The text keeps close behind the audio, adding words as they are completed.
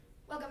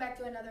back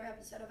to another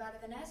episode of Out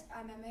of the Nest.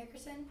 I'm Emma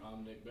Hickerson.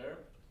 I'm Nick Bear.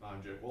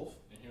 I'm Jake Wolf.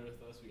 And here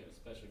with us, we got a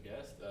special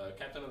guest,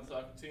 captain of the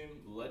soccer team,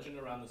 legend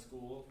around the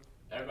school.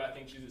 Everybody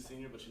thinks she's a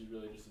senior, but she's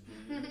really just a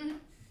junior.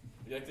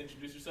 Would you like to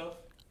introduce yourself?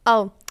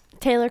 Oh,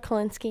 Taylor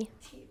Kolinsky.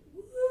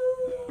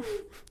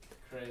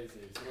 Crazy.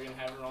 So we're going to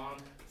have her on.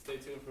 Stay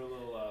tuned for a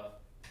little,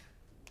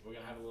 we're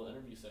going to have a little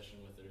interview session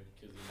with her.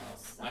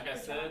 Because, like I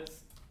said,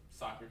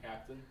 soccer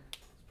captain.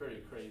 It's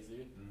pretty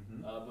crazy.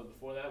 Mm-hmm. But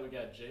before that, we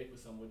got Jake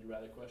with some Would You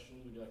Rather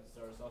questions. Would you like to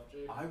start us off,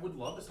 Jake? I would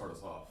love to start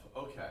us off.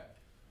 Okay.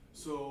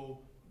 So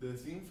the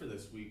theme for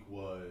this week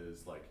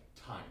was like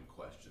time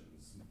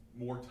questions.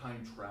 More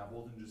time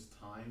travel than just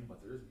time,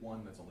 but there is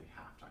one that's only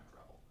half time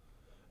travel.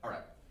 All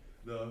right.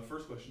 The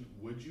first question,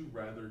 would you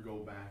rather go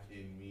back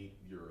and meet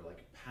your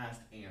like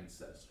past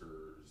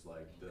ancestors,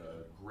 like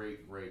the great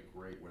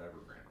whatever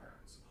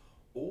grandparents?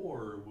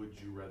 Or would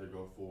you rather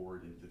go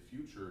forward into the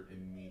future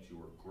and meet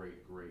your great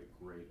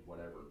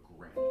whatever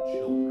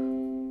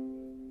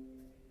grandchildren?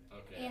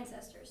 Okay.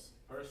 Ancestors.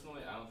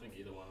 Personally, I don't think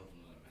either one of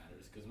them really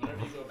matters. Because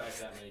whenever you go back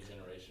that many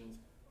generations,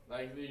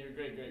 like your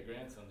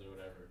great-grandsons or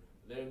whatever,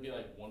 they would be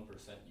like 1%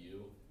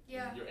 you.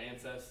 Yeah. Your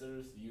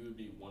ancestors, you would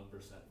be 1%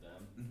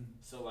 them. Mm-hmm.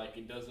 So like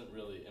it doesn't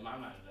really, in my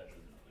mind, it doesn't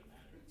really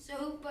matter. So,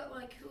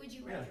 who would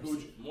you rather Who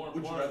would see?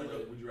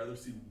 you rather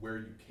see where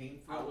you came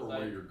from or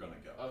where you're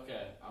gonna go?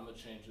 Okay, I'm gonna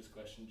change this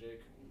question,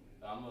 Jake.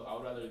 I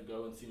would rather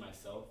go and see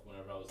myself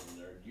whenever I was a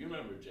nerd. You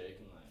remember Jake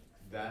and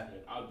like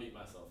That I would beat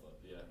myself up.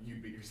 Yeah.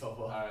 you beat yourself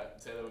up. All right,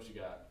 Taylor, what you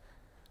got?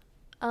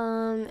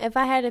 If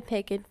I had to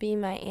pick, it'd be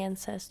my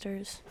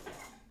ancestors.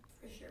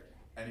 For sure.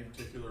 Any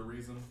particular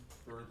reason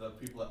for the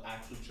people that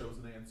actually chose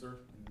an answer?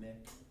 Nick.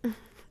 Well,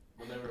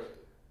 they were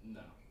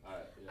no. All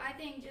right. Yeah. I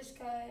think just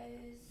because,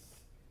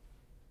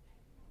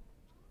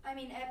 I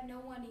mean,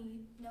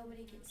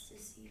 nobody gets to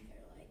see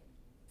their like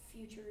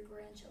future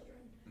grandchildren.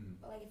 Mm-hmm.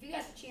 But like, if you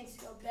got the chance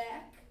to go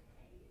back,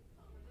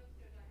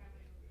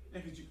 Yeah,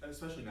 because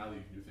especially now that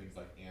you can do things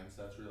like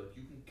ancestry, like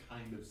you can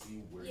kind of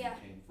see where you Yeah.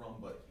 came from,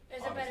 but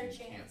there's a better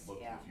obviously you chance. can't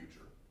look Yeah. to the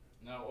future.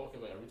 No, okay,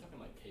 wait. Are we talking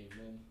like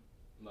cavemen?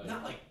 Like,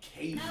 Not like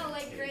cavemen. No,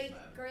 like cavemen.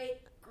 great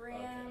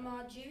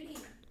grandma Judy.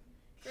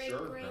 Great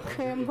Sure,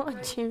 Grandma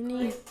great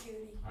Judy.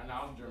 Judy. All right,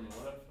 now I'm German.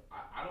 What if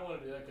I don't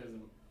want to do that because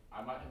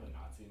I might have a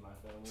Nazi in my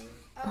family.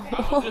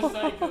 Okay. I'm just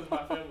saying because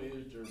my family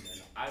is German.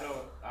 I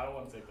don't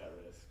want to take that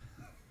risk.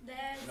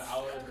 That's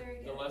No, very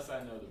the good. less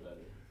I know, the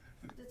better.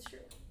 That's true.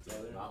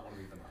 Taylor? Not one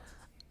of the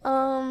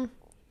Nazis.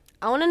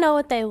 I want to know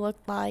what they look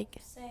like.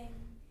 Same.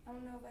 I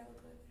don't know if I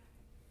look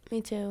like.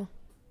 Me too.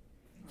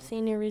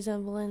 Senior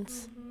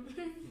resemblance.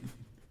 Mm-hmm.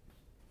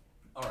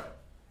 All right.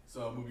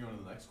 So moving on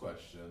to the next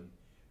question,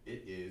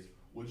 it is: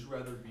 would you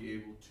rather be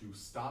able to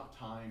stop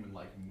time and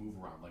like move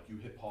around, like you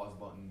hit pause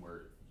button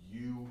where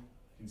you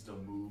can still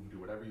move, do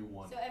whatever you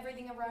want? So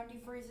everything around you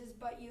freezes,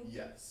 but you.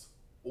 Yes.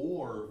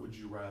 Or would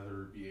you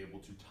rather be able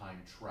to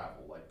time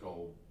travel, like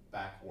go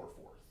back or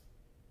forth?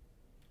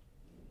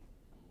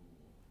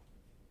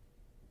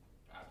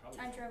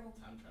 Time travel.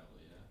 Time travel,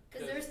 yeah.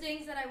 Because there's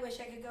things that I wish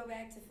I could go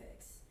back to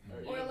fix. Or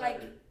Or even like-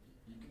 better,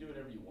 you can do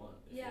whatever you want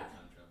if you Yeah. have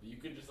time travel. You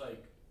could just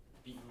like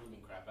beat the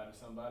living crap out of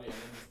somebody and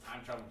then just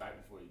time travel back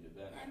before you did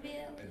that. I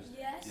mean, just-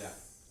 yes.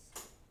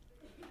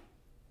 yeah.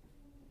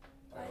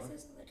 Why is Tyler?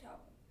 this on the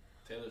top?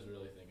 Taylor's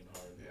really thinking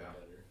hard. Yeah.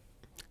 Better.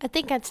 I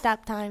think I'd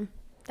stop time.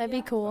 That'd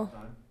Yeah. be cool.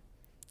 Stop time?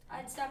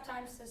 I'd stop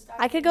time to stop.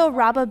 I could being go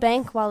rob a funny.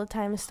 bank while the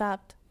time is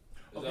stopped.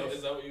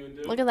 Is that what you would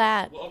do? Look at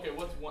that. Well, okay,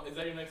 what's one? Is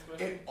that your next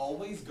question? It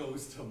always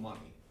goes to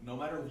money. No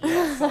matter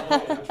what, someone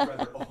would you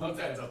rather always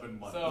Okay, ends up in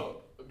money.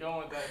 So, going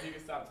with that, if you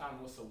could stop time,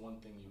 what's the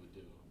one thing you would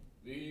do?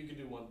 You could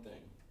do one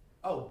thing.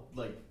 oh,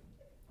 like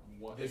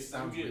What? this if you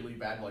sounds get- really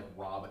bad. Like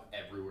rob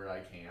everywhere I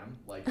can.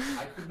 Like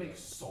I could make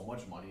so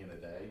much money in a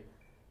day.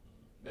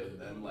 And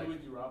then who like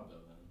would you rob though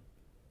then?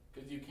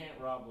 Because you can't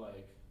rob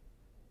like.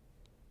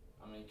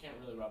 I mean, you can't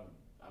really rob.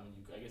 I mean,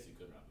 I guess you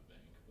could rob a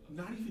bank. But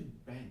not even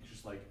banks,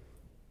 just like,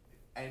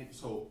 and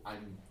so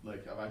I'm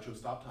like if I chose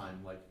stop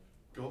time, like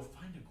go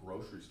find a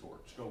grocery store.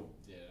 Just go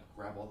yeah.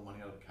 grab all the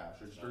money out of the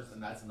cash registers,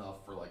 and that's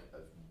enough for like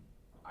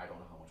I don't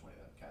know how much money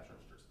they have in cash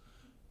registers.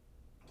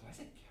 Did I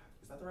say cash?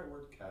 Is that the right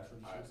word? Cash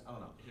registers? I don't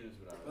know. Here's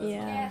what I But would. that's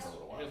Yeah. been for a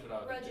little while. Here's what I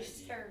would do, JD.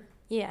 Register.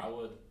 Yeah. I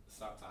would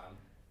stop time,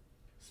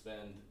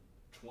 spend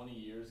 20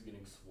 years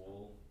getting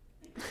swole,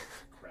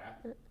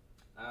 crap.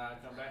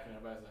 Come back and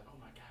everybody's like, "Oh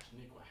my gosh,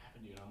 Nick, what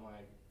happened to you?" And I'm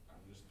like, "I'm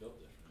just built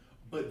different."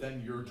 But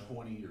then you're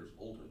 20 years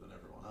older than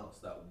everyone else.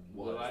 That was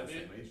Will I the be?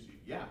 same age as you.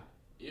 Yeah.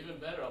 Even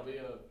better, I'll be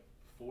a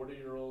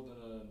 40-year-old in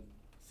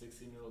a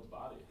 16-year-old's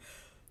body.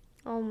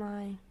 Oh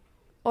my.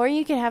 Or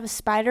you could have a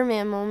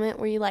Spider-Man moment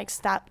where you like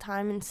stop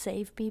time and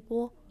save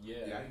people. Yeah.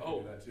 Yeah, you could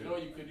Oh, do that too. you know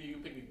what you could do? You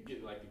could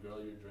get like the girl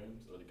of your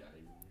dreams or the guy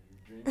of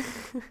your dreams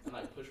and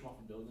like push them off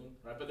a building,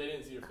 right? But they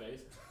didn't see your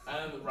face.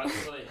 And then right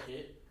before they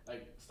hit,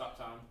 like stop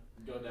time,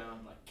 go down,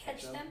 like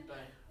catch Catch them? Like,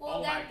 Well,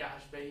 oh that- my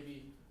gosh,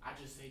 baby, I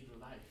just saved your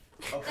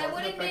life. That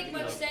wouldn't make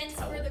much sense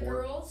for the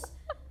girls,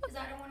 because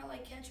I don't want to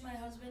like catch my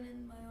husband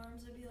in my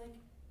arms and be like,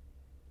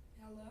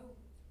 "Hello."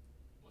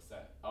 What's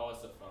that? Oh, it's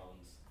the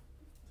phones.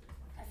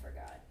 I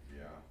forgot.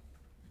 Yeah.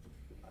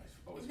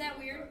 that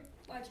weird?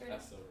 Watch right now.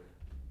 That's so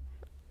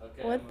weird.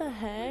 Okay. What the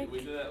heck? We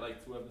did that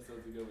like 2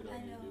 episodes ago. We don't I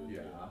need to do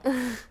it know.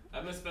 again.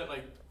 Emma spent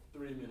like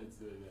 3 minutes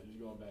doing that. Just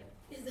going back.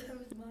 Is that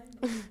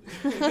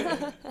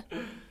was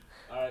mine?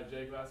 Alright,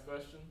 Jake, last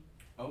question.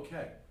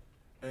 Okay.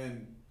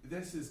 And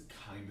this is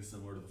kind of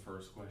similar to the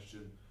first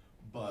question,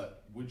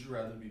 but would you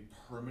rather be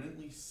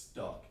permanently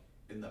stuck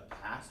in the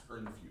past or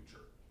in the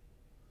future?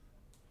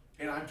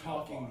 And I'm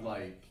talking far?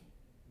 like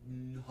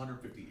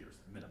 150 years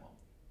minimum.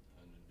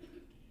 150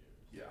 years.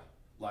 Yeah.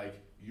 Like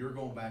you're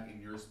going back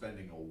and you're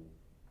spending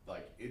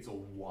it's a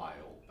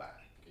while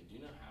back. Okay, do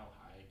you know how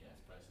high gas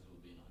prices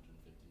will be in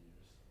 150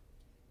 years?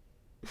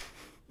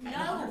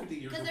 No, 150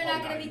 years because will they're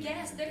not probably gonna be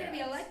gas. using They're gonna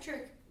be gas.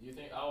 electric. You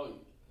think,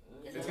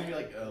 It's gonna be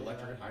like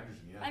electric and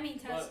hydrogen, yeah. I mean,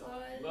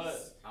 Teslas. But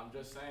I'm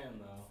just saying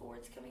though,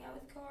 Ford's coming out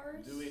with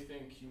cars. do we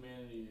think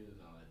humanity is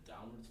on a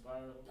downward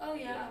spiral? Oh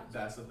yeah.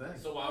 That's the thing.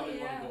 So why would we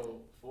Yeah. want to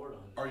go forward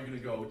 100? Are you gonna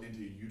go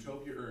into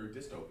utopia or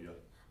dystopia?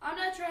 I'm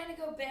not trying to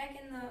go back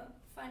in the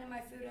finding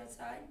my food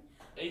outside.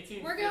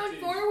 1850s. We're going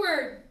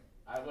forward.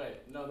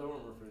 No, there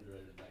weren't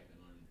refrigerators back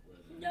then.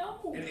 Were there? No.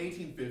 In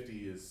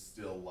 1850 is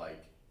still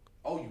like,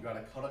 oh, you got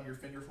a cut on your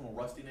finger from a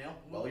rusty nail?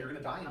 Well, you're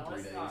gonna die in No, 3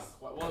 it's days. not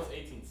quite. Well, it's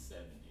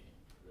 1870.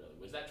 Really,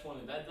 was that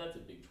 20? That's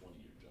a big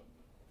 20-year jump.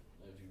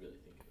 If you really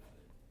think about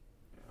it.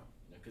 Yeah.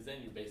 Because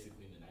then you're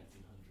basically in the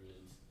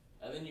 1900s,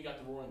 and then you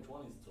got the Roaring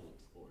 20s to look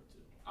forward to.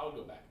 I would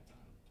go back in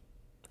time.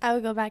 I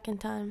would go back in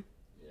time.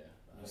 Yeah.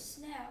 Oh,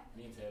 snap.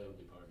 Me and Taylor would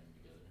be partying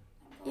together.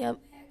 I'm going Yep.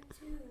 back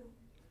too.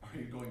 Are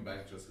you going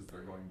back just because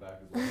they're going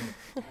back as well?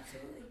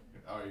 Absolutely.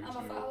 Are you I'm just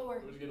a gonna follower.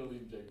 We're just gonna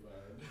leave Jake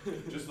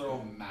behind. just throw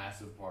a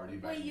massive party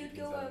back Wait, in the you'd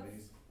go up-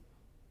 1870s?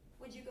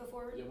 Would you go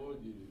forward? Yeah, what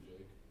would you do,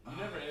 Jake? You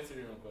never answer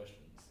your own questions.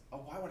 Oh,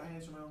 why would I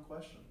answer my own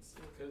questions?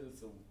 Because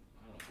it's a,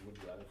 I don't know, would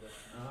you rather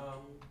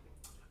question?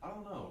 I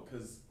don't know,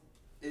 because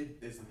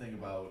it's the thing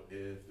about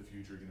if the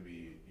future is going to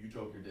be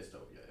utopia or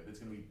dystopia. If it's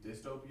going to be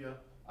dystopia,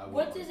 I would.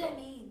 What does that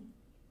mean?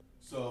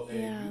 So a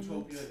Yeah,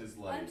 utopia is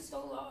like. I'm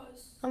so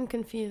lost. I'm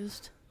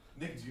confused.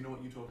 Nick, do you know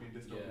what utopia and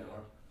dystopia Yeah.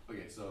 are?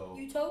 Okay, so.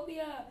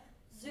 Utopia,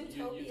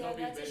 Zootopia,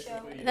 Utopia's that's a show.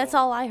 basically- That's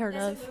all I heard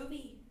That's of. a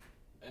movie.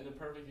 In the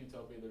perfect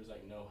utopia, there's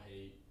like no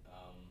hate.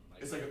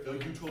 It's like a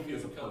utopia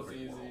is a food comes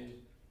perfect easy. world.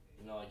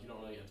 You know, like you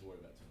don't really have to worry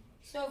about too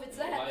much. So if it's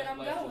You know, that, then I'm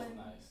life's going. just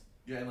nice.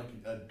 Yeah, and like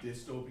a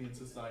dystopian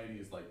society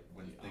is like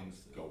when The things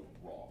opposite. go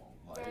wrong.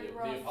 Very Like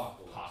rough. The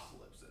apocalypse.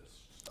 apocalypses.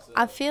 Stuff. So-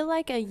 I feel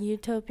like a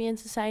utopian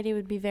society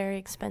would be very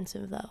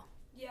expensive, though.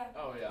 Yeah.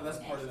 Oh yeah. But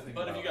that's part of the thing.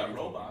 But if about you got utopia.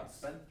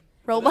 robots. No,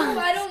 Robots.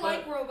 I don't But-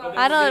 like but robots.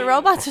 I don't.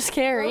 Robots are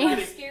scary.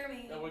 Robots scare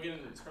me. No, we're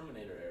getting the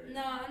Terminator area.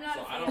 No, I'm not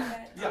So a I fan don't- of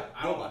that. Yeah,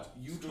 I don't robots.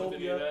 screw with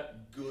any of Utopia,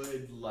 that.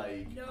 good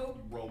like Nope.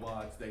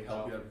 robots. They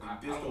help you. No, Everything. I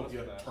don't mess with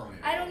Dystopia, that.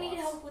 Terminator. I don't need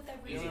robots. help with You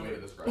everything. Easy way to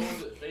remember, describe what it.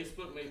 was it?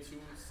 Facebook made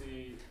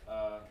 2C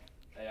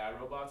AI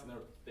robots, and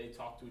they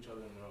talk to each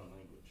other in their own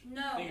language.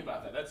 No. Think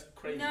about that. That's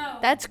crazy. No.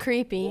 That's What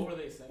creepy. were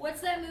they saying?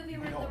 What's that movie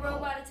where I the don't know.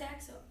 robot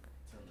attacks him?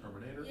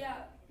 Terminator.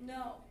 Yeah.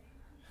 No.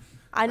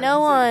 I And know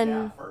you said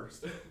on. yeah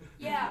first.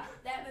 Yeah,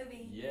 that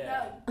movie.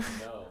 Yeah.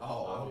 No. Oh,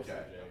 Obviously,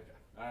 okay.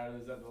 Jake. Alright,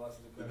 is that the last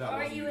of the That question? Are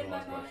wasn't you the in my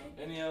last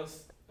question. mind?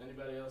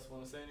 Anybody else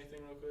want to say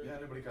anything real quick? Yeah.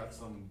 Anybody got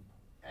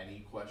any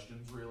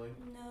questions really?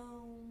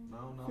 No.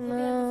 No. Look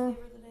No. at the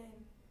flavor of the day.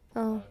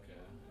 Oh.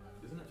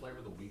 Okay. Isn't it flavor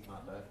of the week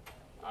not that?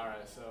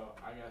 Alright, so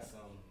I got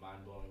some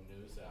mind-blowing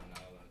news that I'm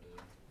not allowed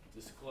to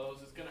disclose.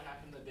 It's gonna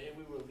happen the day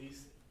we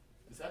release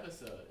this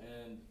episode,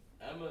 and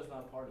Emma is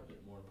not part of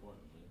it, more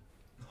importantly.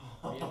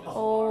 Me and Miss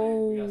Marty,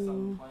 we got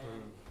something Oh.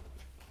 planned.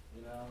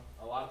 You know,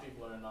 a lot of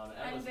people are in on it.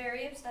 I'm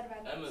very upset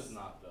about this. Emma's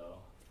not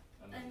though.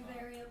 Emma's I'm not.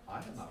 very upset.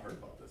 I have not heard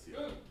about this yet.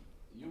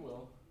 You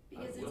will.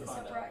 Because We'll it's a find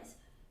out. surprise.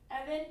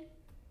 Evan,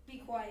 be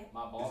quiet.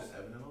 My boss. Is it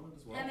evident on it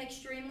as well? I'm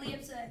extremely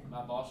upset.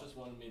 My boss just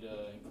wanted me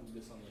to include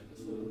this on the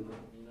episode.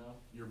 You know.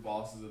 Your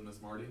boss is in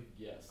Miss Marty.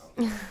 Yes. Oh.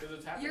 Because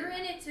it's happening. You're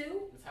in it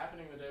too? It's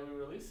happening the day we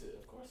release it.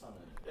 Of course I'm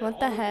in it. What All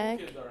the cool heck?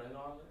 Kids are in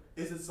on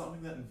it. Is it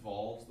something that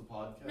involves the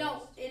podcast?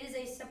 No, it is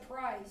a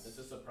surprise. It's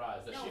a surprise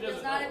that No, she it does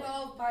doesn't not know.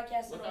 involve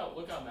podcasts at all.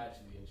 Look how mad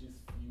she's getting.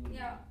 She's you.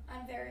 Yeah,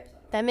 I'm very upset.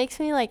 about That makes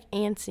me like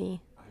antsy.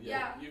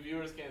 Yeah. You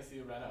viewers can't see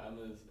it right now.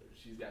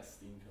 She's got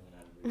steam coming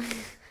out of her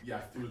ears.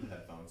 Yeah, through the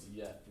headphones.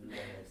 Yeah, through the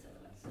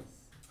headphones.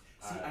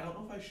 See, I don't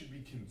know if I should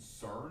be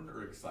concerned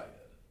or excited.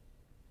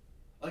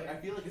 Like, I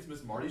feel like it's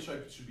Miss Marty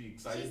should be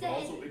excited, She but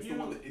also said it's you- the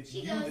one that it's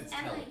She you goes, that's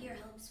Emma, telling. your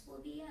hopes will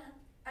be up.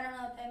 I don't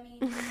know what that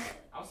means.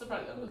 I'm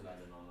surprised Emma's not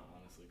in on it,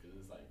 honestly, because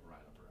it's like right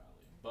up her alley.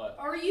 But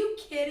Are you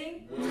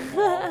kidding? we'll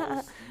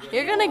all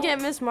You're gonna get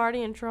Miss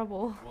Marty in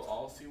trouble. We'll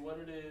all see what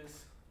it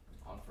is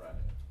on Friday.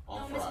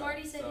 On No, Miss Friday.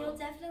 Marty said So- you'll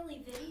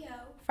definitely video.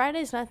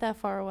 Friday's not that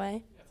far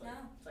away. Yeah, it's like, No.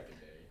 it's like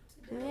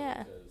a day.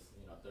 Yeah. Because,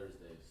 you know,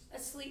 Thursdays. A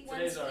sleep, one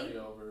Today's already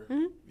sleep, over.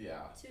 Hmm?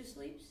 Yeah. 2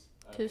 sleeps.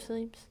 Two Okay.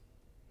 sleeps.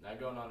 Now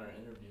going on our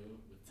interview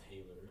with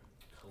Taylor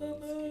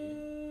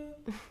Kalinsky.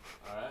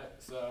 Alright,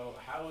 so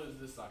how is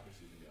this soccer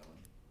season going?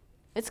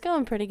 It's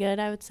going pretty good,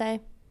 I would say.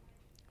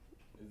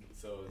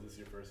 So is this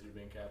your first year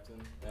being captain?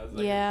 That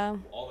was Yeah.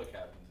 All the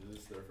captains, is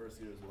this their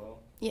first year as well?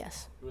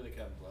 Yes. Who were the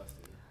captains last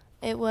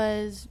year? It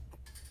was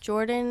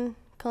Jordan,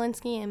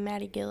 Kalinsky and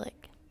Maddie Gillick.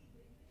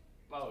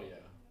 Oh yeah.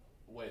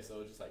 Wait,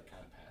 so it's just like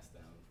kind of passed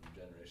down from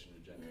generation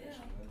to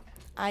generation, then?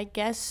 I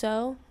guess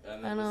so.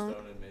 And I then don't-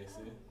 just thrown in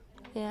Macy.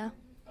 Yeah.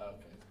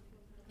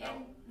 Okay.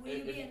 And will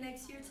you be in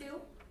next year too?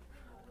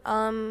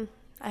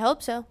 I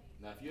hope so.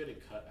 Now, if you had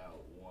to cut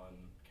out one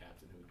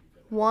captain, who would you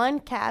cut out? One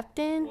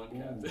captain.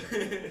 One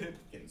captain.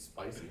 Getting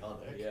spicy, huh,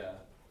 Nick? Yeah.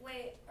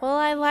 Wait. Well,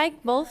 I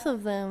like both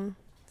of them,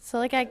 so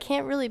like I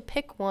can't really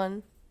pick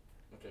one.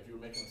 Okay, if you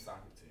were making a soccer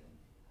team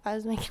I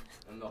was making.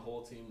 and the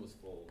whole team was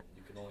full,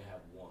 you could only have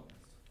one,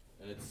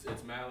 and it's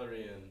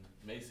Mallory and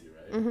Macy,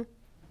 right? Mhm.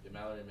 Yeah,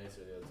 Mallory and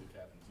Macy are the other two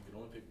captains. You can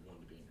only pick one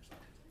to be in your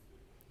soccer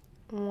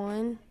team.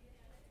 One.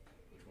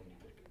 Which one do you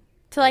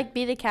pick? To like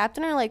be the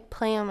captain or like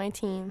play on my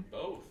team.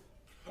 Both.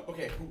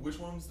 Okay, which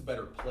one's the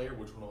better player?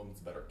 Which one's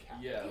the better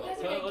captain? Yeah. You guys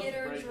are gonna let's get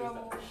her in break this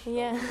trouble. down.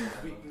 Yeah.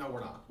 No, we're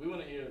not. We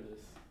want to hear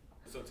this.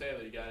 So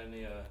Taylor, you got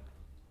any?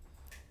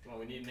 Come on,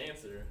 we need an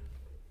answer.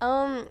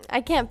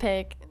 I can't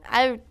pick.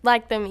 I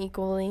like them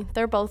equally.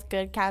 They're both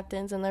good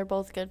captains and they're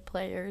both good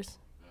players.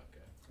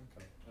 Okay,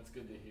 Okay. that's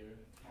good to hear.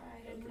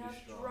 Alright, They're pretty enough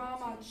strong,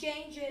 drama. too.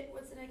 Change it.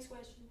 What's the next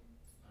question?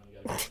 You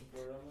got a question for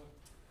it,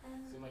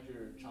 Emma? Seem like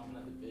you're chomping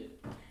at the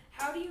bit.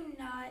 How do you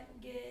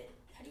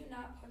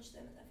not punch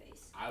them in the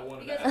face? I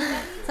wanted Because to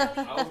ask let me that.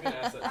 tell Too. I was gonna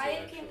ask that too. I came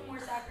to actually. more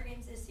soccer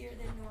games this year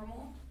than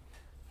normal.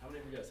 How many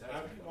of you guys have?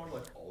 I've been on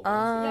like all of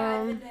Um, them. Yeah,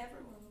 I've been to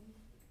every one of them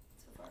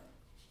so far.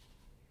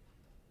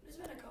 There's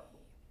been a couple.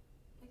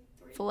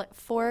 Like 3.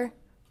 Four.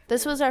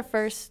 This was our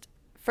first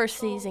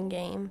season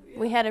game.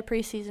 We had a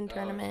preseason Oh,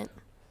 tournament.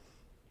 okay.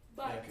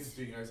 Yeah, But because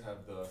you guys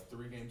have the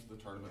 3 games of the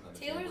tournament and the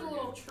Taylor's a Jamboree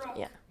little game. truck.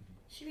 Yeah.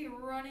 She be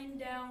running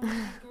down these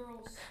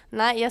girls.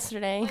 Not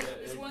yesterday.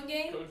 Like this one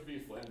game. Coach V.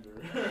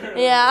 Flander.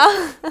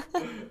 Yeah.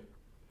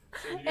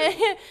 So you guys-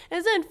 It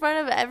was in front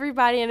of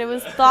everybody, and it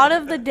was thought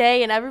of the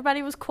day, and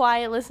everybody was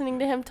quiet listening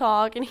to him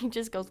talk, and he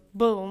just goes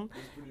boom.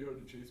 It's pretty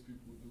hard to chase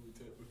people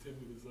with 10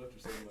 minutes left or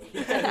something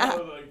like that. I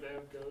was like,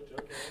 damn, coach,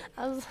 okay.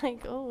 I was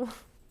like, oh.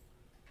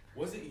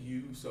 Was it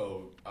you?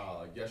 So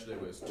yesterday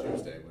was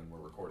Tuesday when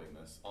we're recording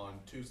this. On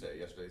Tuesday,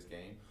 yesterday's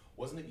game,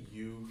 wasn't it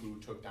you who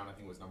took down? I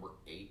think it was number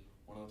 8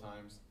 one of the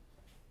times.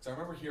 Because I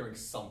remember hearing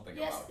something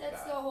Yes, about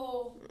that's that. the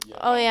whole. Yeah.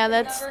 Oh yeah,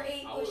 that's Number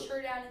 8 I pushed was-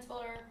 her down and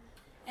told her,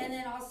 and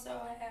then also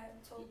I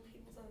had told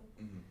people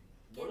to. Mhm.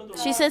 What are get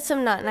the- She said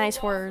some not leg nice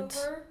off of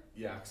words. her.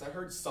 Yeah, because I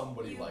heard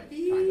somebody You like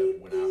beep, kind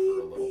of went after her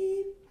a little.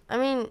 beep. I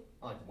mean, Not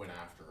like went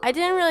after her. I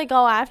didn't really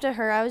go after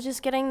her. I was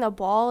just getting the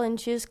ball, and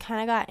she just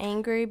kind of got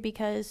angry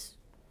because,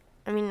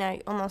 I mean,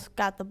 I almost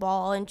got the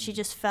ball, and she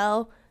just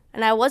fell.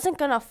 And I wasn't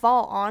going to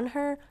fall on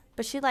her,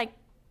 but she, like,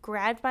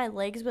 grabbed my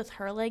legs with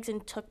her legs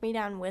and took me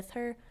down with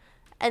her.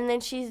 And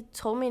then she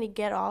told me to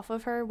get off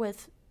of her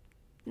with,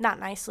 not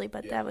nicely,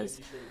 but Yeah, that was,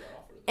 You should've got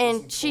offered it. and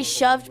Wasn't she colorful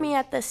shoved me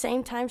language. at the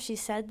same time she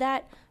said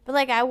that. But,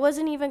 like, I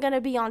wasn't even going to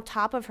be on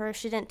top of her if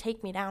she didn't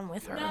take me down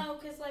with her. No,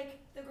 because, like,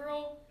 the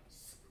girl,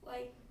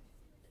 like,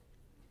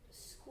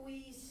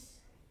 squeezed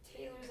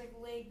Taylor's, like,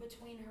 leg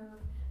between her.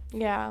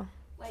 Yeah.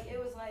 Like,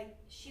 it was like,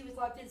 she was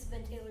locked in, so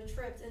then Taylor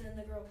tripped, and then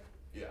the girl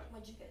Yeah.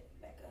 went to get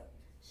back up.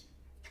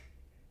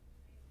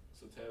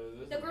 So Taylor,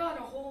 this The girl had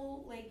a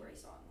whole leg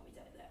brace on, let me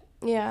tell you that.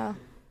 Yeah.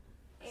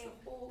 A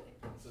whole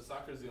leg brace. So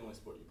soccer is the only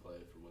sport you play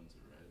for Windsor,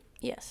 right?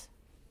 Yes.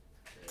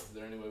 Okay. Is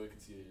there any way we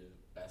could see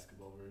a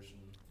basketball version?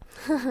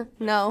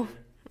 No. next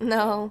year?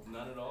 No.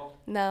 None at all?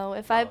 No.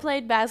 If I Oh.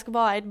 played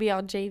basketball, I'd be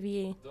on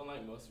JV. Don't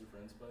like most of your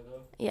friends play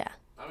though? Yeah.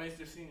 I mean, it's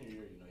your senior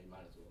year, you know, you might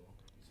as well.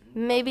 So you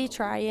Maybe probably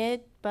try don't lose.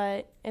 it,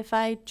 but if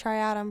I try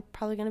out, I'm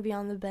probably going to be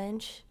on the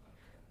bench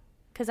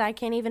because I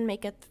can't even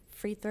make a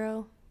free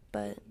throw.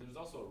 But There's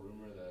also a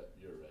rumor that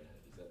you're a redhead.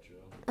 Is that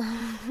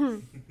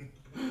true?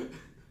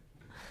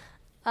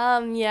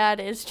 yeah, it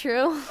is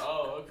true.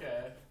 Oh,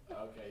 okay.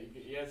 Okay.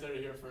 You guys heard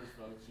it here first,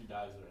 folks. She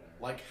dyes her hair.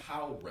 Like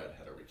how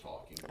redhead are we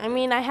talking? I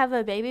mean, I have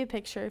a baby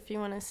picture if you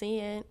want to see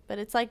it, but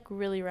it's like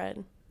really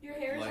red. Your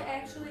hair is Like,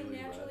 actually really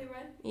naturally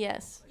red?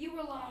 Yes. You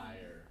were lying.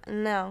 Liar.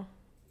 No.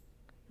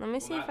 Let me Well,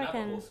 see not, if I not the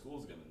can. whole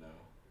school's gonna know.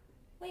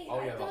 Wait, Oh,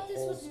 I yeah, the thought this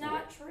whole was school.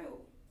 not true.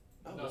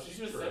 Oh, No, this she is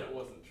just true. said it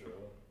wasn't true.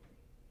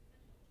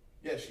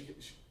 Yeah, she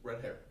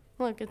red hair.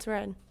 Look, it's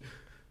red.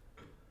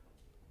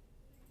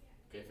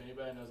 Okay, if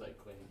anybody knows like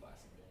Clayton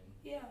Blasingame,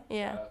 Yeah.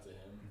 Yeah. shout out to him.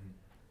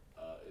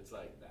 It's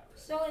like that red.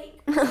 So,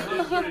 like,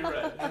 It's pretty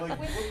red. I'm like,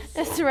 you look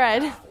so It's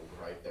red. baffled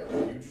right there.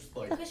 You just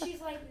like. because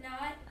she's, like,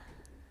 not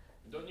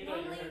Don't you know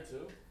your Normally- hair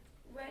too?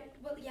 red.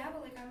 Well, yeah,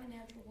 but, like, I'm a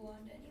natural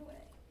blonde anyway.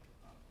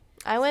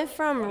 I went Why do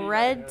from you got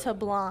red hair to then?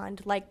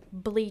 blonde, like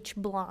bleach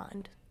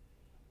blonde,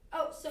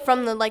 Oh, so.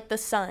 from the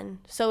sun.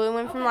 So it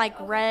went from Okay, like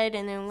okay. red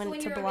and then so went when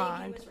to you were a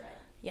blonde. baby, it was red.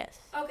 Yes.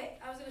 Okay,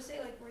 I was gonna say,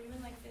 like, were you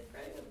in, like, 5th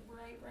grade with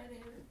bright red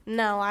hair?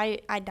 No, I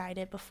dyed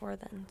it before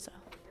then. So.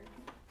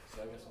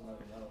 So I guess we'll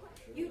never know for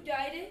sure. You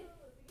dyed it?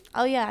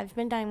 Oh yeah, I've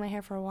been dyeing my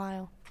hair for a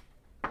while.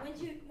 When'd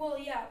you, well,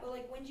 yeah, but,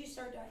 like, when'd you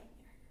start dyeing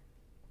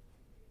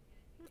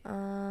your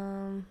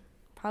hair?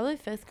 Probably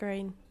 5th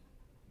grade.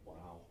 Wow.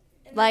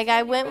 And Like, that's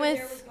I when your went red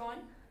hair with- was gone?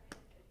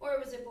 Or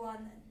was it blonde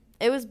then?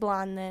 It was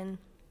blonde then,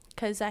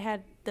 cause I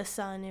had the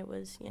sun. It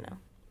was,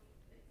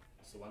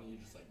 So why don't you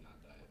just like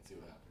not dye it? See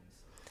what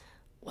happens.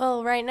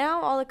 Well, right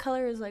now all the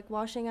color is like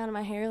washing out of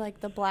my hair, like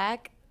the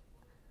black.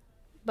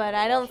 But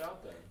I don't. Watch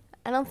out then.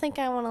 I don't think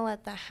I want to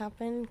let that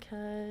happen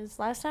because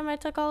last time I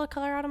took all the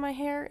color out of my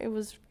hair, it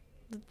was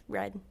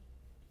red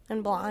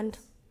and blonde.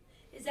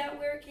 Is that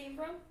where it came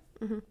from?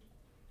 Hmm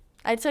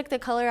I took the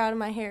color out of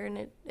my hair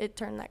and it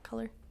turned that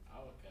color.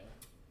 Oh, okay.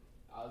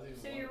 I was even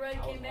So wondering- your red I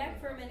was came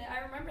back for a wondering. minute.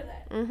 I remember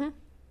that. Hmm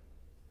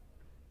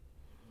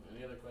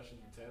Any other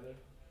questions for Taylor?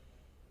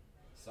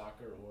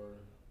 Soccer or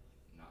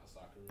not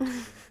soccer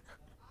related?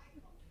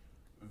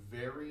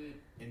 Very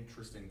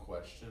interesting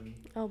question.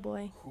 Oh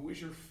boy. Who is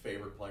your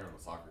favorite player on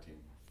the soccer team?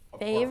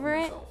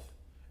 Favorite? Apart from yourself.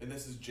 And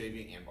this is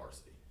JV and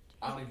varsity.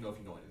 I don't even know if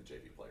you know any of the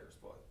JV players,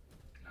 but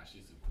Nah,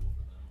 she's too cool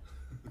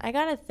for them. I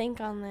gotta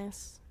think on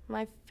this.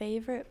 My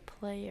favorite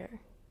player.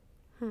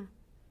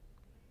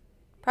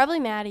 Probably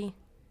Maddie.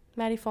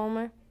 Maddie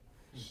Fulmer.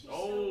 She's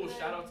Oh, so good.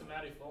 shout out to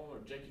Maddie Fulmer.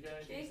 Jake, you got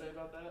anything Jake? to say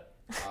about that?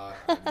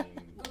 I mean,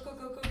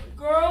 Go,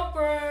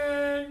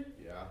 girlfriend.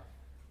 yeah.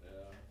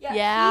 Yeah.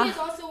 Yeah. She is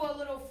also a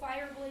little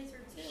fire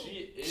blazer too. She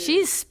is. She's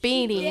She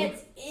speedy.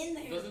 gets in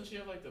there. Doesn't she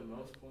have like the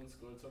most points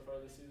scored so far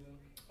this season?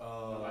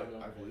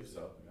 I believe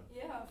so.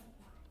 Yeah. Yeah.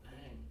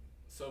 Dang.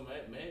 So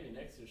maybe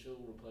next year she'll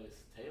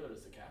replace Taylor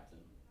as the captain.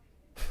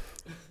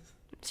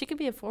 She could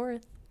be a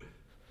fourth.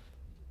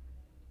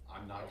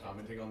 I'm not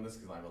commenting on this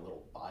because I'm a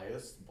little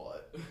biased,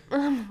 but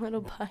I'm a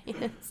little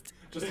biased.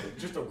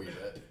 just a wee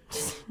bit.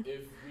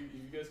 If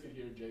you guys could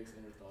hear Jake's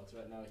inner thoughts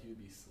right now, he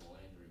would be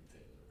slandering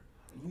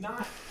Taylor.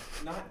 Not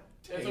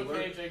It's Taylor.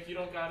 okay, Jake. You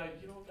don't gotta.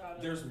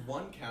 There's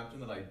one captain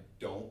that I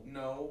don't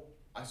know.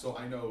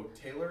 I know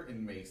Taylor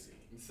and Macy.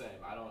 Same.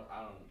 I know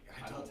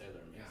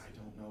Taylor. And Yeah, Macy. I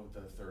don't know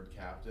the third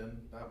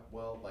captain that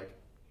well. Like,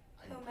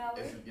 Oh,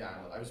 Mallory?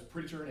 I was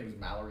pretty sure her name was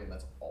Mallory, and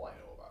that's all I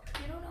know about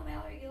her. You don't know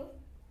Mallory Gill?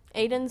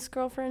 Aiden's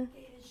girlfriend.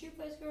 Aiden's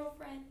Shupa's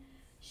girlfriend.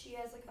 She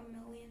has like a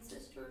million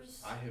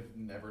sisters. I have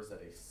never said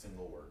a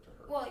single word to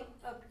her. Well,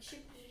 like, she's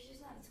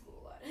not in school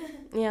a lot.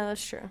 Yeah,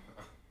 that's true.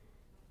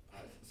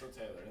 Alright, so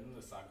Taylor, in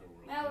the soccer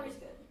world, Mallory's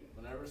good.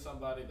 whenever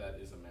somebody that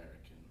is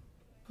American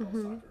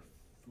calls soccer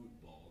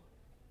football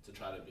to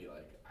try to be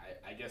like,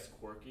 I guess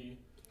quirky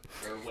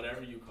or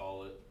whatever you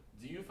call it,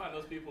 do you find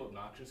those people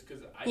obnoxious?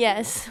 Because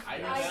Yes. I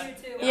do I that.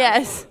 do too. and I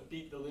Yes. just wanna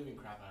beat the living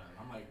crap out of them.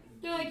 I'm like,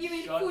 They're like, you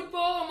mean shut-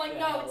 football? I'm like, Yeah,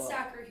 no, it's well,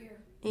 soccer here.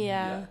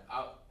 Yeah.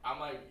 I'm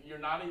like, you're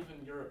not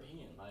even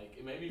European.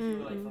 Like, maybe if you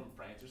were like from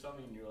France or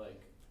something, and you're like,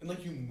 And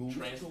like you moved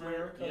Transfer? to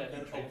America, Yeah, then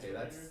you transfer okay,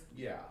 that's here.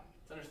 yeah.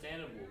 it's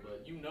understandable,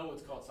 but you know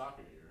it's called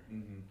soccer here.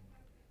 Mm-hmm.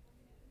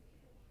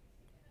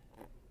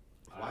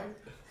 Why?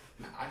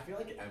 I feel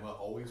like Emma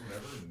always,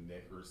 whenever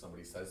Nick or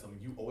somebody says something,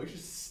 you always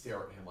just stare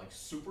at him like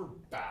super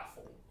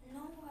baffled.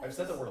 No, I've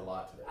said that word a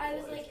lot today. I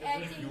was like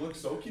acting You look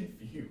so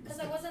confused. because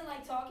I wasn't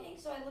like talking,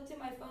 so I looked at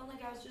my phone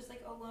like I was just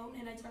like alone,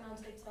 and I turned on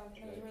TikTok,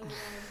 and I was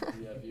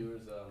really annoying. Yeah,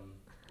 viewers,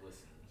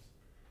 listeners,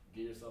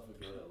 get yourself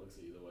a girl that looks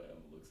at you the way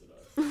Emma looks at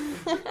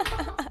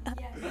us.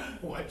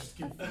 Yes. What? Just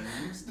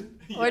confused?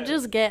 Or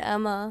just get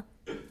Emma.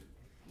 No,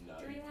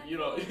 Three you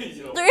don't.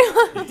 You don't.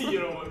 Three You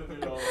don't want to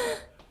do all that.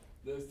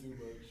 That's too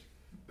much.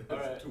 That's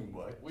Alright. too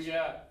much. We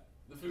got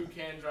the food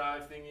can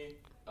drive thingy.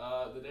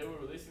 The day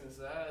we're releasing this,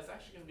 it's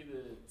actually gonna be the.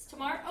 It's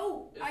tomorrow.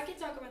 Oh, I It's- can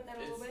talk about that a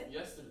little bit.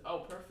 Yesterday. Oh,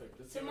 perfect.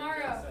 Let's see what Tomorrow,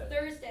 you guys say.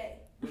 Thursday.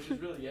 Which is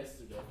really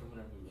yesterday from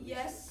whenever we released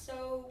Yes.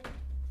 So,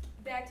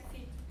 back to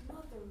feed.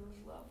 Mother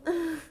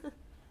love.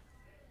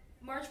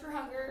 March for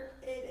Hunger.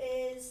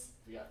 It is.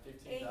 it. We got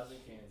 15,000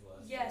 cans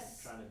left.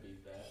 Yes. Trying to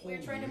beat that.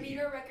 We're trying to Holy. beat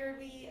our record.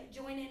 We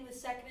join in with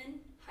Seckman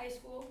High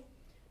School.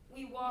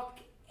 We walk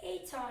a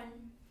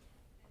ton.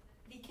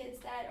 The kids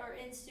that are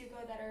in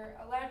Stuco that are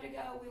allowed to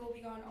go, we will be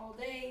gone all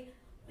day.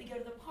 We go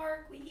to the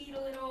park, we eat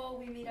a little,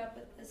 we meet up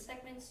with the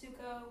Seckman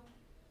Stuco,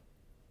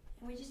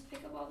 and we just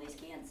pick up all these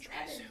cans.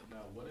 Evan. Now,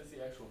 what is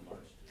the actual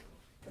march do?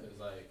 Because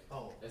like,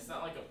 it's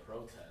not like a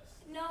protest.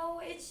 No,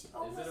 it's Is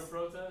almost it a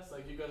protest?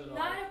 Like you guys are not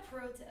like, a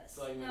protest. it's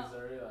like No.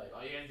 Missouri, like,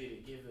 oh, you guys need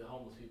to give the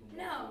homeless people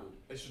more No. food.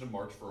 It's just a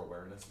march for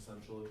awareness,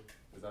 essentially.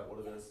 Is that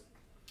what it is?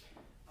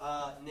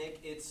 Nick,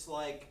 it's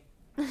like,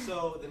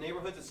 so the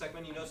neighborhoods at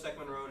Seckman, you know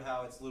Seckman Road,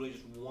 how it's literally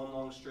just one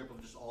long strip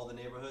of just all the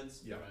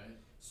neighborhoods? Yeah. Right.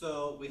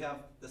 So we have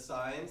the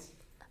signs,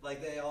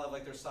 like they all have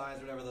like their signs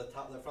or whatever,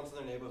 the fronts of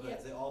their neighborhoods,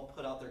 Yeah. they all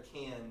put out their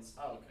cans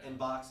Oh, okay. in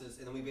boxes,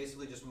 and then we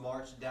basically just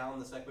march down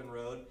the Seckman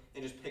Road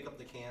and just pick up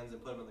the cans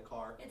and put them in the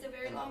car. It's a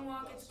very And long that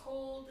walk. It's goes.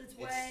 cold. It's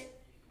It's- wet.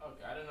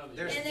 Okay, I didn't know that.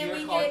 There's And then deer we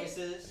get-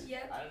 carcasses.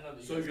 Yep. I didn't know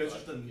that. So you guys just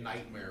a collected cans.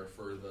 nightmare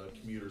for the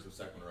commuters of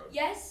Second Road.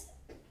 Yes.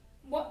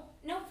 What?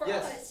 No, for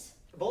Yes. us.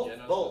 Both, Yeah,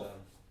 no, both.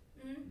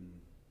 Mm.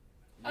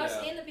 Mm.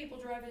 Us Yeah. and the people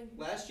driving.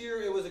 Last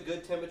year it was a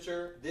good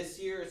temperature. This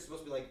year it's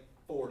supposed to be like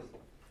 40.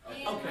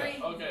 Okay. And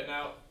rain. Okay.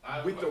 Now,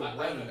 With the I-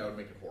 rain, that would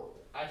make it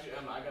horrible. Actually,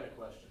 Emma, I got a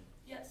question.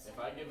 Yes. If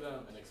I give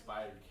them an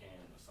expired can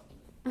of something,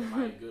 am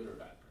I a good or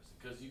bad person?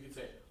 Because you could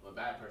say, well, a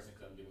bad person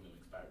because I'm giving them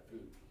expired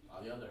food.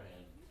 On the other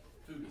hand,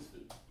 food is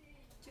food.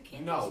 Do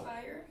cans No.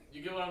 expire?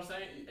 You get what I'm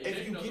saying? If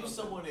Jake you knows give what I'm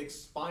someone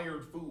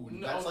expired food,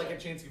 No, that's like okay. a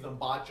chance to give them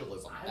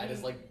botulism. I That is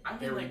mean- like I mean,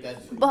 very like-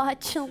 deadly.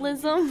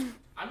 Botulism.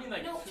 I I mean,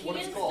 like, No, two what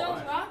it's cans weeks. called, don't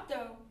right? rot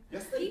though.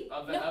 Yes, they.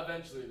 No.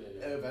 Eventually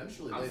they do.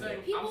 Eventually, I'm they saying-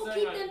 do. People saying,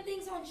 keep like- them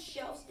things on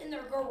shelves in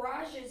their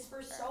garages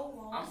for so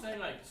long. I'm saying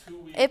like 2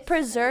 weeks. It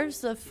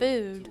preserves the old,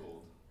 food. Too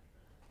old.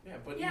 Yeah,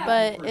 but, Yeah. even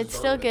But if you it preserve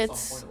still at gets-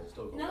 some point, it'll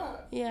still go No.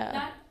 bad. Yeah.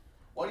 Not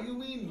What do you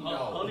mean? Hun- No.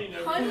 Honey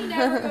never. honey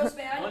never goes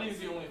bad. Honey's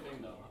the only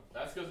thing though.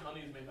 That's because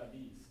honey is made by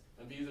bees,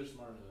 and bees are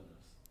smarter than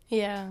us,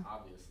 Yeah.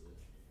 obviously.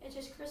 It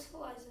just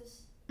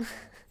crystallizes in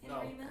No.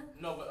 our milk.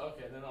 No, but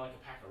okay, then like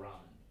a pack of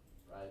ramen,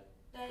 right?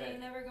 That Okay. ain't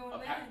never going A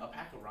bad.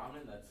 pack of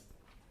ramen that's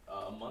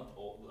a month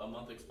old, a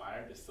month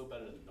expired is still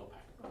better than no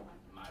pack of ramen.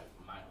 My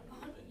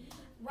humble opinion.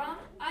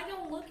 I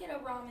don't look at a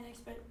ramen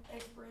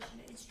expiration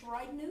date. It's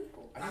dried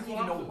noodle. I didn't That's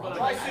even know what I'm- ramen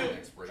Dry had an soup.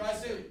 expiration Dry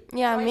date. soup.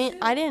 Yeah, Dry me. soup.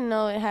 I didn't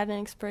know it had an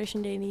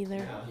expiration date either.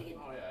 Yeah. I think it-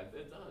 Oh yeah,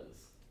 it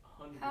does.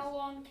 100%. How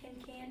long can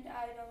canned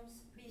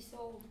items be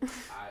sold? We're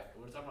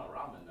talking about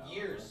ramen now.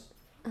 Years.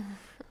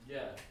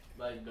 Yeah,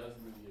 like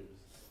dozens of years.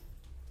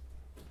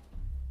 Yeah,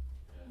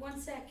 1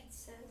 sec, it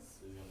says.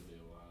 this is gonna be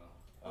a while.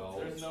 Oh,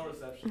 There's no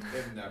reception.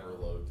 It never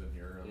loads in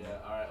here. Yeah,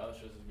 alright, let's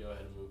just go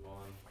ahead and move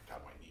on.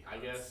 God, my knee I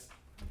hurts. guess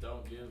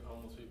don't give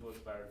homeless people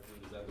expired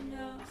food. Is that the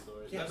moral of the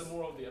story? Is Yes. that the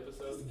moral of the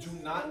episode? Do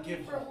It's not only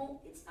give for hom-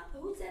 It's not.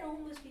 Who said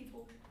homeless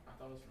people? I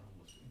thought it was for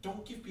homeless people.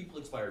 Don't give people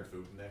expired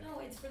food, Nick. No,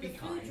 it's for Be the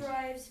food kind.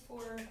 drives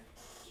for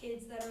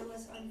kids that are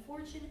less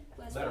unfortunate,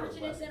 less That are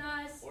fortunate less- than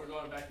us, We're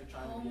going back to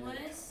trying to get.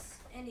 homeless,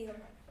 any of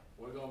them.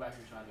 We're going back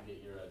to trying to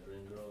get your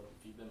dream girl to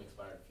feed them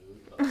expired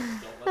food, but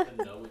don't let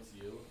them know it's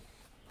you.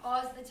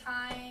 Pause the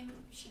time.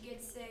 She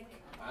gets sick.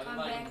 I Come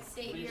like back,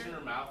 stay reach in here.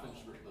 her mouth and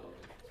strip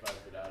the expired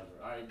food out of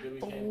her. Alright, good.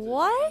 We came to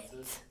What?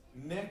 consensus.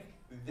 Nick,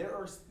 there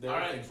are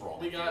Alright, things wrong.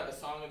 we with got you. a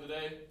song of the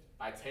day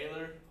by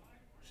Taylor.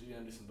 She's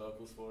gonna do some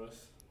vocals for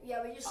us.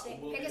 Yeah, we just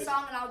sing. We'll Pick be a the-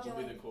 song and I'll We'll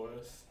be join. the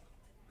chorus.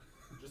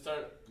 Just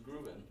start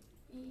grooving.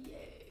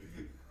 Yay.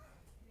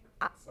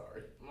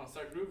 Sorry. Come on,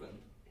 start grooving.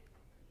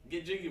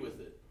 Get jiggy with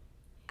it.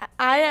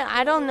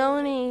 I don't know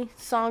any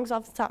songs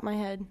off the top of my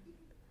head.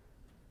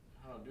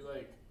 I don't know, do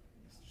like,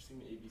 sing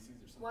the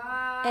ABCs or something.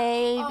 Wow.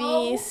 A, B,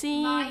 Oh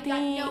C, my D,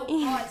 God. No,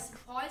 E.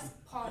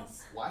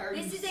 pause. Why are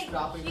This you is a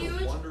stopping huge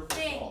this wonderful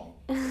thing. song?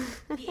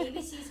 The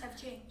ABCs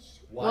have changed.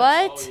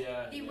 What? Oh,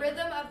 yeah. The yeah.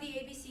 rhythm of the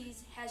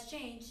ABCs has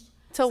changed.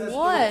 To Says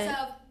what?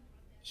 Because of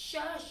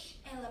shush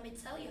and let me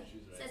tell you.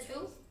 She's right. Says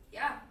who?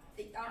 Yeah.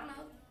 I don't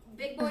know.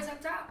 Big boys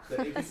up top. The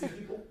ABC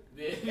people?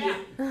 The, Yeah.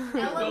 the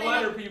Element-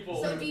 lighter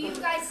people. So do you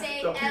guys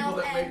say The people L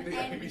that make M the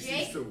N ABC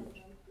J? soup.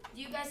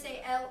 Do you guys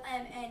say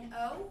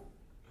LMNO?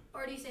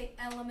 Or do you say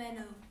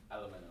LMNO?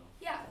 Elemental.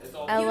 Yeah. It's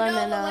all You know the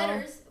LMNO.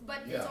 letters, but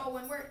it's Yeah. all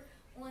one word.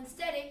 Well,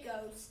 instead it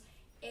goes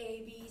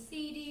A, B,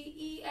 C, D,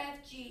 E,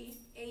 F, G,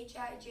 H,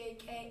 I, J,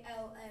 K,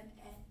 L, M,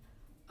 N,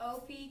 O,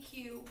 P,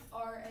 Q,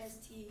 R, S,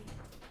 T,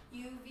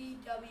 U, V,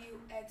 W,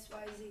 X,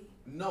 Y, Z.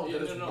 No, Yeah,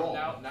 that is no,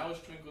 wrong. now it's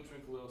Twinkle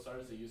Twinkle Little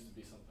Stars. It used to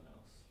be something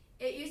else.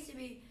 It used to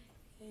be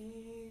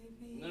A,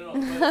 B, No,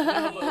 but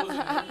it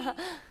was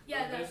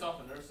yeah, based the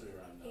off a nursery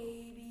rhyme A, though.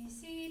 B,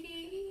 C, D,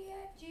 E,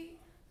 F, G,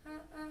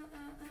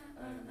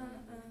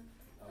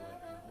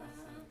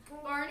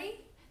 Barney?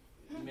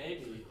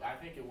 Maybe. I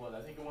think it was.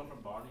 I think it went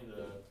from Barney to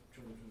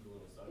Twinkle Twinkle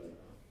Little Stars.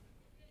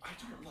 I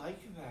don't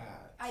like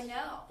that. I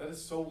know. That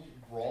is so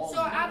wrong. So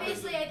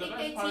obviously I The think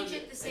best they part teach is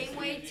it the same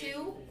way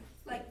too,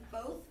 like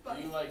both,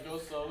 but You like go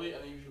slowly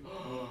and then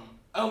you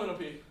elemental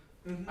P.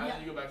 Mhm. And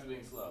then you go back to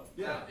being slow.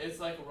 Yeah. It's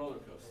like a roller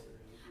coaster.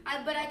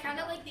 but I kind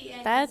of like the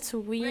end. That's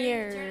Ready to turn it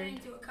weird.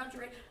 into a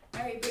country.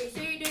 A, B,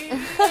 C, D, E,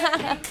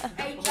 F,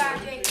 G, H, I,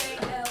 J, K,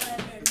 L, M,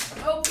 N,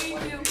 O, P,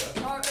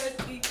 Q, R, S,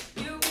 T,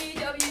 U, V,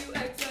 W,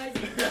 X, Y,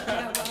 Z.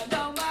 Now I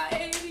know my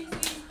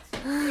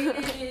ABCs.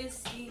 It is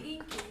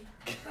singing.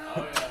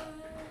 Oh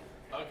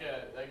yeah. Okay,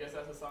 I guess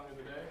that's the song of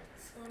the day.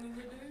 Song of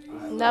the day.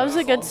 Alright, That was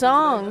a good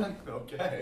song.